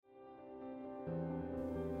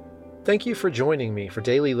Thank you for joining me for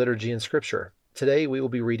Daily Liturgy and Scripture. Today we will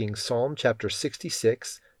be reading Psalm chapter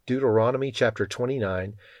 66, Deuteronomy chapter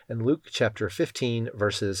 29, and Luke chapter 15,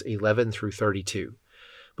 verses 11 through 32.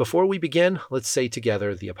 Before we begin, let's say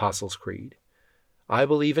together the Apostles' Creed. I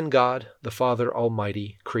believe in God, the Father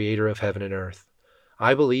Almighty, creator of heaven and earth.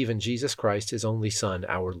 I believe in Jesus Christ, his only Son,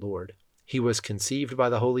 our Lord. He was conceived by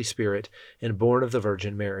the Holy Spirit and born of the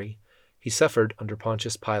Virgin Mary. He suffered under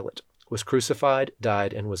Pontius Pilate, was crucified,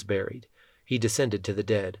 died, and was buried. He descended to the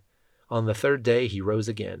dead. On the third day he rose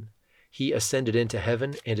again. He ascended into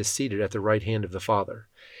heaven and is seated at the right hand of the Father.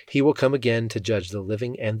 He will come again to judge the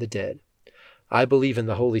living and the dead. I believe in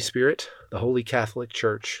the Holy Spirit, the Holy Catholic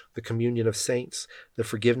Church, the communion of saints, the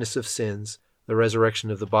forgiveness of sins, the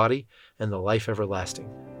resurrection of the body, and the life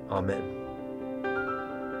everlasting. Amen.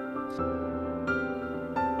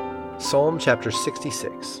 Psalm chapter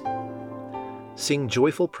 66. Sing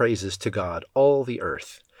joyful praises to God, all the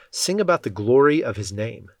earth. Sing about the glory of his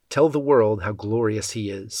name. Tell the world how glorious he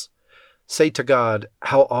is. Say to God,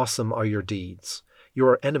 how awesome are your deeds.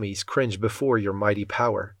 Your enemies cringe before your mighty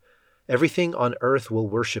power. Everything on earth will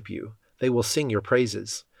worship you. They will sing your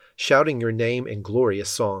praises, shouting your name in glorious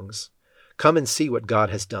songs. Come and see what God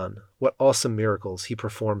has done, what awesome miracles he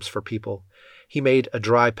performs for people. He made a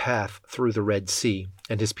dry path through the Red Sea,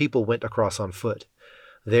 and his people went across on foot.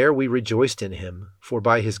 There we rejoiced in him, for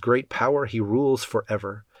by his great power he rules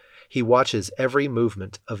forever. He watches every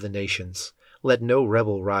movement of the nations. Let no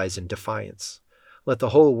rebel rise in defiance. Let the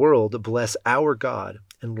whole world bless our God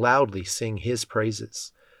and loudly sing his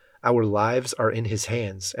praises. Our lives are in his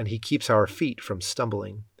hands, and he keeps our feet from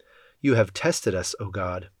stumbling. You have tested us, O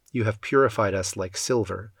God. You have purified us like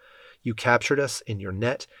silver. You captured us in your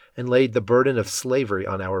net and laid the burden of slavery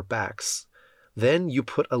on our backs. Then you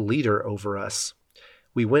put a leader over us.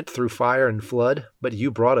 We went through fire and flood, but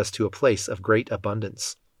you brought us to a place of great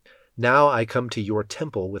abundance. Now I come to your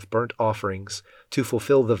temple with burnt offerings to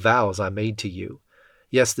fulfill the vows I made to you.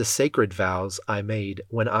 Yes, the sacred vows I made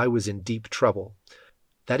when I was in deep trouble.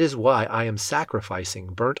 That is why I am sacrificing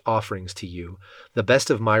burnt offerings to you, the best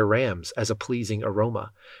of my rams as a pleasing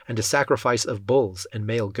aroma, and a sacrifice of bulls and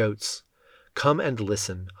male goats. Come and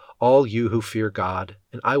listen, all you who fear God,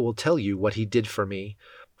 and I will tell you what he did for me.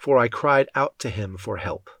 For I cried out to him for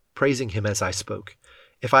help, praising him as I spoke.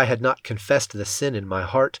 If I had not confessed the sin in my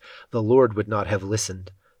heart, the Lord would not have listened.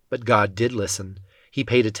 But God did listen. He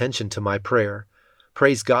paid attention to my prayer.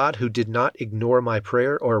 Praise God who did not ignore my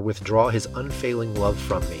prayer or withdraw his unfailing love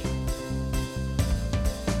from me.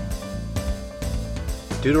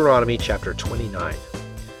 Deuteronomy chapter 29.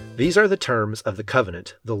 These are the terms of the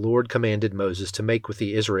covenant the Lord commanded Moses to make with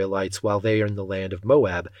the Israelites while they are in the land of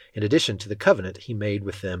Moab, in addition to the covenant he made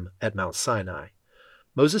with them at Mount Sinai.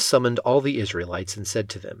 Moses summoned all the Israelites and said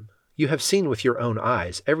to them, You have seen with your own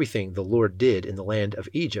eyes everything the Lord did in the land of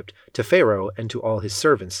Egypt to Pharaoh and to all his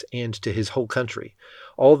servants and to his whole country,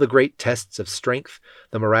 all the great tests of strength,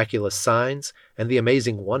 the miraculous signs, and the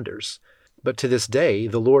amazing wonders. But to this day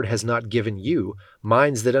the Lord has not given you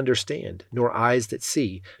minds that understand, nor eyes that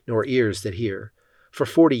see, nor ears that hear. For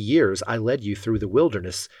 40 years I led you through the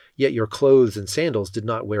wilderness, yet your clothes and sandals did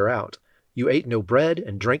not wear out. You ate no bread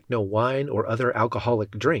and drank no wine or other alcoholic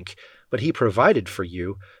drink, but he provided for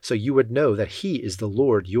you, so you would know that he is the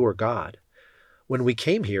Lord your God. When we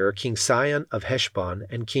came here, King Sihon of Heshbon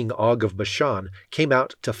and King Og of Bashan came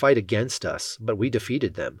out to fight against us, but we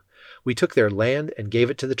defeated them. We took their land and gave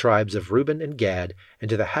it to the tribes of Reuben and Gad and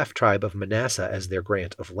to the half-tribe of Manasseh as their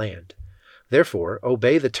grant of land. Therefore,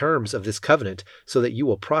 obey the terms of this covenant so that you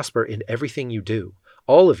will prosper in everything you do.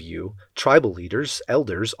 All of you, tribal leaders,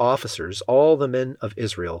 elders, officers, all the men of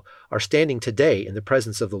Israel, are standing today in the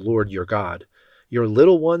presence of the Lord your God. Your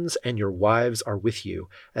little ones and your wives are with you,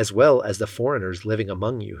 as well as the foreigners living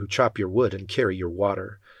among you who chop your wood and carry your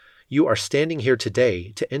water. You are standing here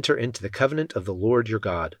today to enter into the covenant of the Lord your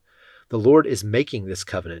God. The Lord is making this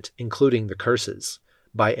covenant, including the curses.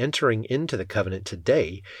 By entering into the covenant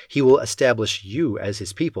today, he will establish you as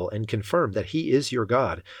his people and confirm that he is your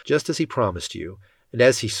God, just as he promised you, and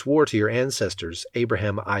as he swore to your ancestors,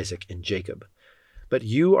 Abraham, Isaac, and Jacob. But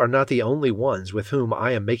you are not the only ones with whom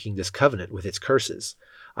I am making this covenant with its curses.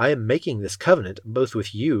 I am making this covenant both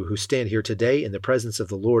with you who stand here today in the presence of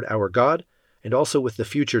the Lord our God, and also with the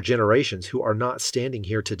future generations who are not standing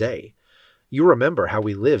here today. You remember how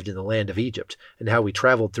we lived in the land of Egypt, and how we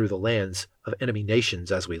traveled through the lands of enemy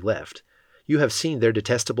nations as we left. You have seen their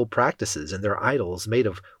detestable practices and their idols made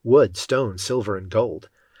of wood, stone, silver, and gold.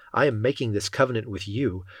 I am making this covenant with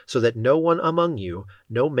you, so that no one among you,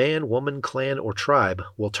 no man, woman, clan, or tribe,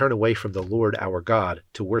 will turn away from the Lord our God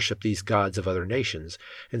to worship these gods of other nations,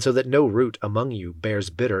 and so that no root among you bears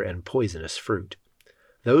bitter and poisonous fruit.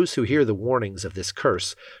 Those who hear the warnings of this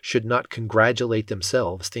curse should not congratulate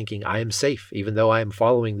themselves, thinking, I am safe, even though I am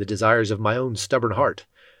following the desires of my own stubborn heart.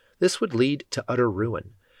 This would lead to utter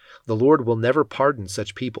ruin. The Lord will never pardon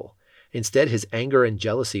such people. Instead, his anger and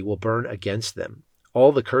jealousy will burn against them.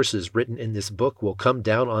 All the curses written in this book will come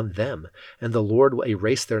down on them, and the Lord will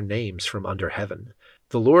erase their names from under heaven.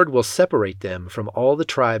 The Lord will separate them from all the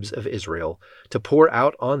tribes of Israel, to pour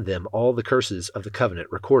out on them all the curses of the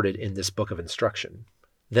covenant recorded in this book of instruction.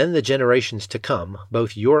 Then the generations to come,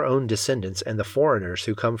 both your own descendants and the foreigners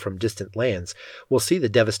who come from distant lands, will see the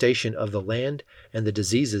devastation of the land and the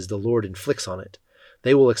diseases the Lord inflicts on it.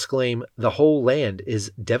 They will exclaim, the whole land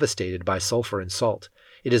is devastated by sulfur and salt.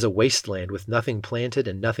 It is a wasteland with nothing planted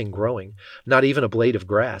and nothing growing, not even a blade of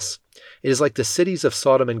grass. It is like the cities of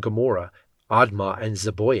Sodom and Gomorrah, Admah and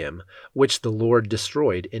Zeboim, which the Lord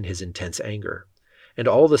destroyed in his intense anger. And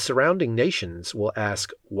all the surrounding nations will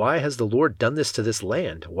ask, why has the Lord done this to this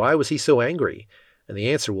land? Why was he so angry? And the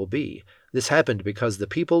answer will be, this happened because the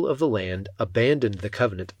people of the land abandoned the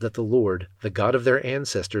covenant that the Lord, the God of their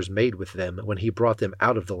ancestors, made with them when he brought them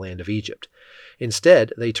out of the land of Egypt.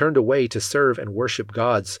 Instead, they turned away to serve and worship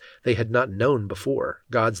gods they had not known before,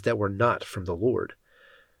 gods that were not from the Lord.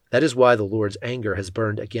 That is why the Lord's anger has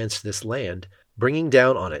burned against this land, bringing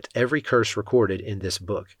down on it every curse recorded in this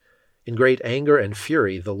book. In great anger and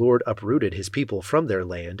fury, the Lord uprooted his people from their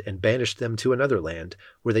land and banished them to another land,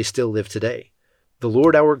 where they still live today. The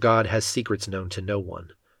Lord our God has secrets known to no one.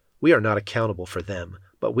 We are not accountable for them,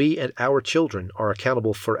 but we and our children are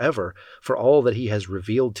accountable forever for all that he has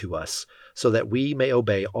revealed to us, so that we may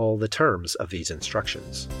obey all the terms of these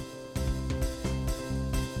instructions.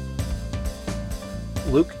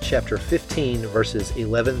 Luke chapter 15, verses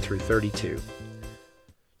 11 through 32.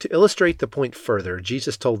 To illustrate the point further,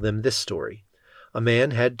 Jesus told them this story. A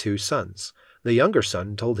man had 2 sons. The younger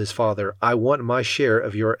son told his father, I want my share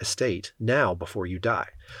of your estate now before you die.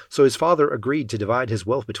 So his father agreed to divide his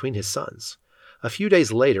wealth between his sons. A few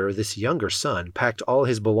days later, this younger son packed all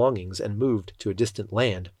his belongings and moved to a distant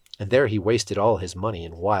land, and there he wasted all his money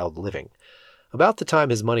in wild living. About the time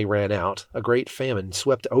his money ran out, a great famine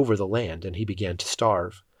swept over the land, and he began to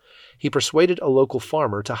starve. He persuaded a local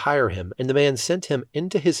farmer to hire him, and the man sent him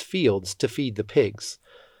into his fields to feed the pigs.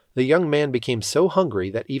 The young man became so hungry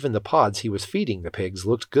that even the pods he was feeding the pigs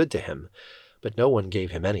looked good to him, but no one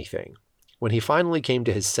gave him anything. When he finally came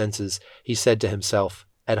to his senses, he said to himself,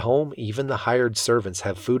 At home even the hired servants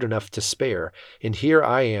have food enough to spare, and here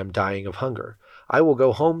I am dying of hunger. I will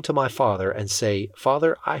go home to my father and say,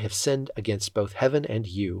 Father, I have sinned against both heaven and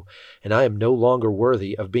you, and I am no longer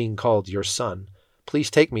worthy of being called your son.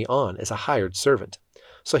 Please take me on as a hired servant.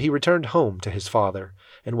 So he returned home to his father,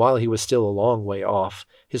 and while he was still a long way off,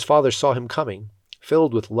 his father saw him coming.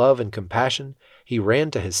 Filled with love and compassion, he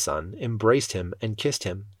ran to his son, embraced him, and kissed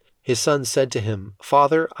him. His son said to him,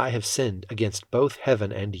 Father, I have sinned against both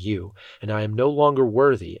heaven and you, and I am no longer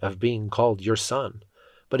worthy of being called your son.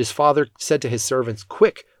 But his father said to his servants,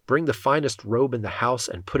 Quick, bring the finest robe in the house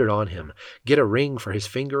and put it on him. Get a ring for his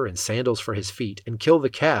finger and sandals for his feet, and kill the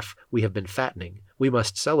calf we have been fattening. We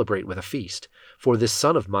must celebrate with a feast. For this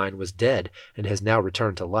son of mine was dead and has now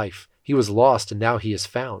returned to life. He was lost and now he is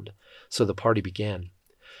found. So the party began.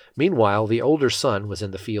 Meanwhile, the older son was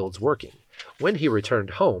in the fields working. When he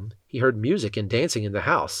returned home, he heard music and dancing in the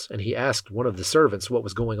house, and he asked one of the servants what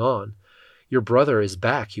was going on. Your brother is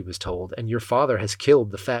back, he was told, and your father has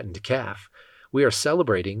killed the fattened calf. We are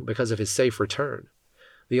celebrating because of his safe return.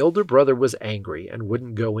 The older brother was angry and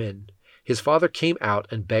wouldn't go in. His father came out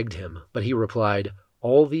and begged him, but he replied,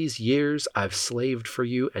 All these years I've slaved for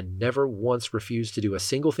you and never once refused to do a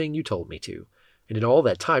single thing you told me to. And in all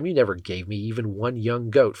that time you never gave me even one young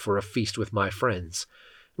goat for a feast with my friends.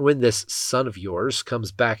 And when this son of yours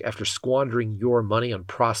comes back after squandering your money on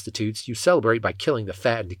prostitutes, you celebrate by killing the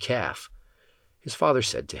fattened calf. His father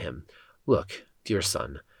said to him, Look, dear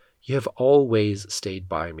son, you have always stayed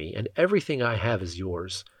by me, and everything I have is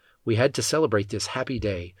yours. We had to celebrate this happy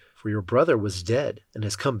day, for your brother was dead and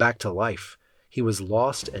has come back to life. He was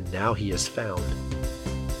lost and now he is found.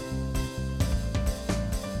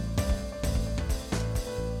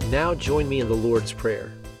 Now join me in the Lord's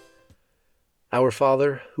Prayer. Our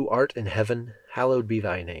Father, who art in heaven, hallowed be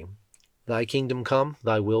thy name. Thy kingdom come,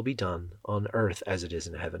 thy will be done, on earth as it is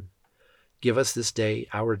in heaven. Give us this day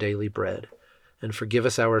our daily bread, and forgive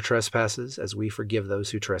us our trespasses as we forgive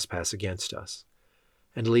those who trespass against us.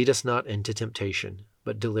 And lead us not into temptation,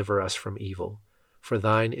 but deliver us from evil. For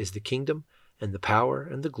thine is the kingdom, and the power,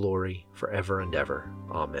 and the glory, forever and ever.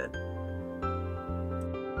 Amen.